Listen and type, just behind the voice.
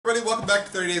everybody. Welcome back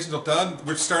to 30 Days Until Done.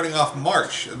 We're starting off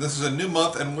March. This is a new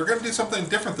month, and we're going to do something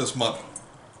different this month.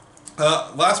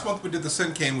 Last month we did the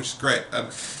Sin Cane, which is great.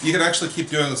 You can actually keep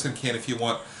doing the Sin Cane if you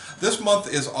want. This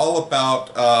month is all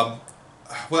about, I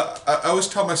always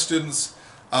tell my students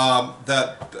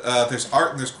that there's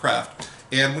art and there's craft.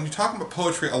 And when you're talking about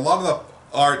poetry, a lot of the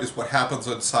art is what happens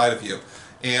inside of you.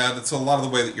 And it's a lot of the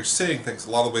way that you're seeing things,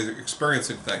 a lot of the way that you're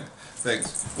experiencing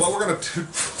things. What we're going to do...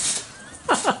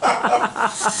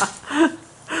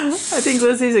 I think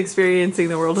Lizzie's experiencing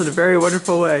the world in a very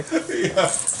wonderful way.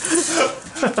 Yeah.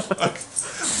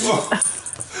 Well,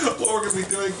 what we're going to be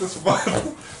doing this month...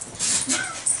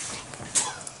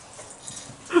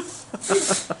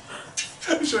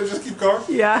 Should I just keep going?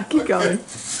 Yeah, keep going.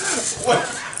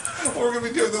 What we're going to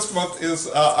be doing this month is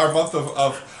our month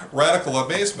of radical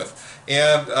amazement.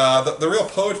 And the real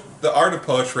the art of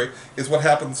poetry is what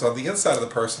happens on the inside of the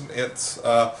person. It's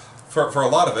for a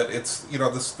lot of it, it's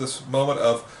this moment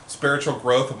of spiritual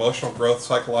growth, emotional growth,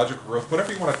 psychological growth,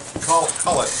 whatever you want to call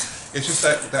it. It's just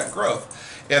that growth.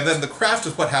 And then the craft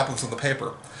is what happens on the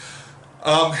paper.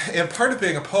 And part of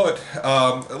being a poet,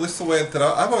 at least the way that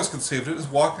I've always conceived it, is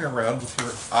walking around with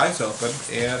your eyes open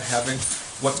and having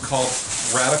what's called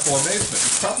radical amazement.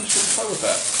 You probably shouldn't play with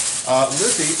that.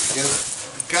 Lizzie is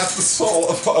got the soul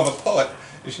of a poet,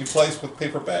 and she plays with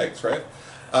paper bags, right?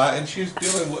 And she's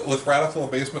dealing with radical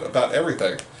amazement about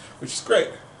everything, which is great.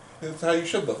 That's how you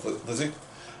should live, Lizzie.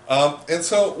 And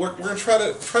so we're going to try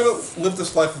to live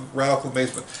this life of radical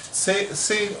amazement,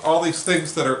 seeing all these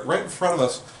things that are right in front of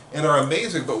us and are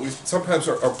amazing, but we sometimes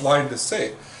are blind to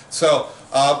see. So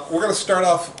we're going to start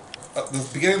off, at the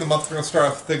beginning of the month, we're going to start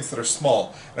off with things that are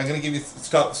small. And I'm going to give you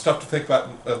stuff to think about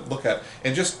and look at,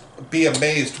 and just be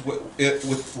amazed with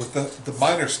the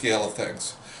minor scale of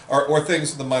things, or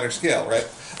things in the minor scale, right?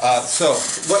 So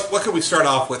what can we start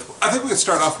off with? I think we can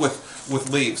start off with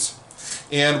leaves,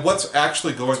 and what's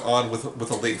actually going on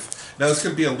with a leaf. Now this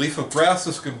can be a leaf of grass,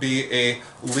 this can be a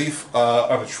leaf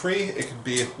on a tree, it can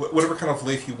be whatever kind of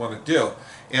leaf you want to do.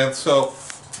 And so,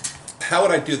 how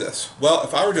would I do this? Well,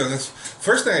 if I were doing this,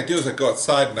 first thing I do is I go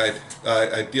outside and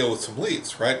I deal with some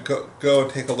leaves, right? Go and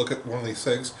take a look at one of these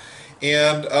things,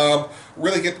 and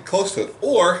really get close to it.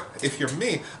 Or, if you're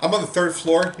me, I'm on the 3rd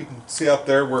floor. You can see out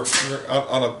there, we're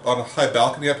on a high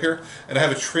balcony up here, and I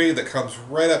have a tree that comes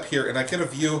right up here, and I get a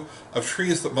view of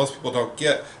trees that most people don't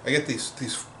get. I get these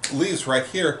leaves right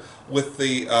here with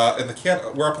the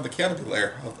we're up in the canopy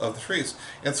layer of the trees,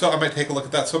 and so I might take a look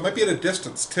at that. So it might be at a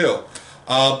distance too.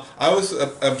 I'm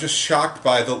just shocked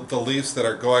by the leaves that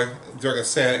are going during a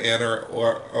Santa Ana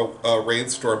or a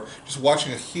rainstorm, just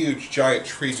watching a huge giant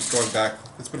tree just going back.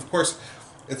 But of course,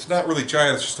 it's not really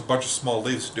giant, it's just a bunch of small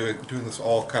leaves doing this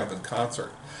all kind of in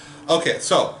concert. Okay,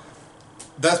 so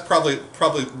that's probably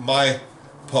my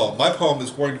poem. My poem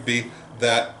is going to be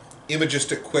that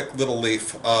imagistic, quick little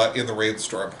leaf in the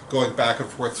rainstorm, going back and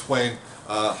forth, swaying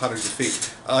hundreds of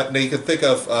feet. Now you can think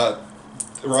of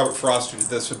Robert Frost, who did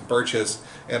this in Birches,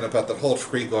 and about that whole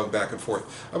tree going back and forth.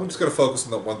 I'm just going to focus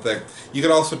on that one thing. You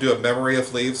can also do a memory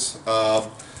of leaves. I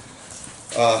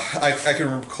can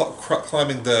remember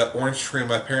climbing the orange tree in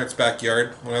my parents'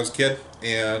 backyard when I was a kid,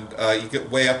 and you get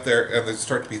way up there, and there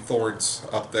start to be thorns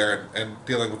up there, and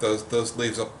dealing with those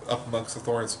leaves up amongst the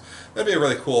thorns. That'd be a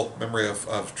really cool memory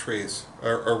of trees,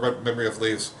 or memory of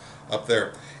leaves up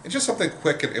there. And just something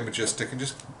quick and imagistic, and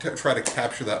just try to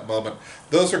capture that moment.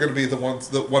 Those are going to be the moments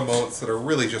that are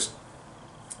really just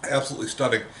absolutely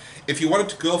stunning. If you wanted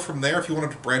to go from there, if you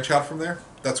wanted to branch out from there,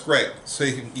 that's great. So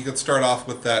you can start off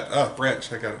with that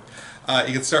branch. I got it.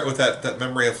 You can start with that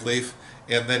memory of leaf,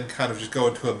 and then kind of just go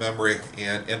into a memory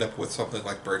and end up with something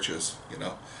like Birches.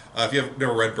 If you've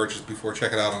never read Birches before,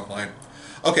 check it out online.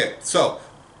 Okay, so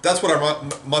that's what our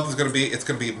month is going to be. It's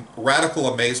going to be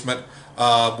radical amazement,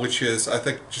 which is, I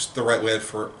think, just the right way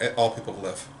for all people to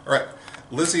live. All right,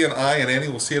 Lizzie and I and Annie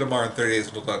will see you tomorrow in 30 Days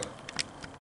Until Done.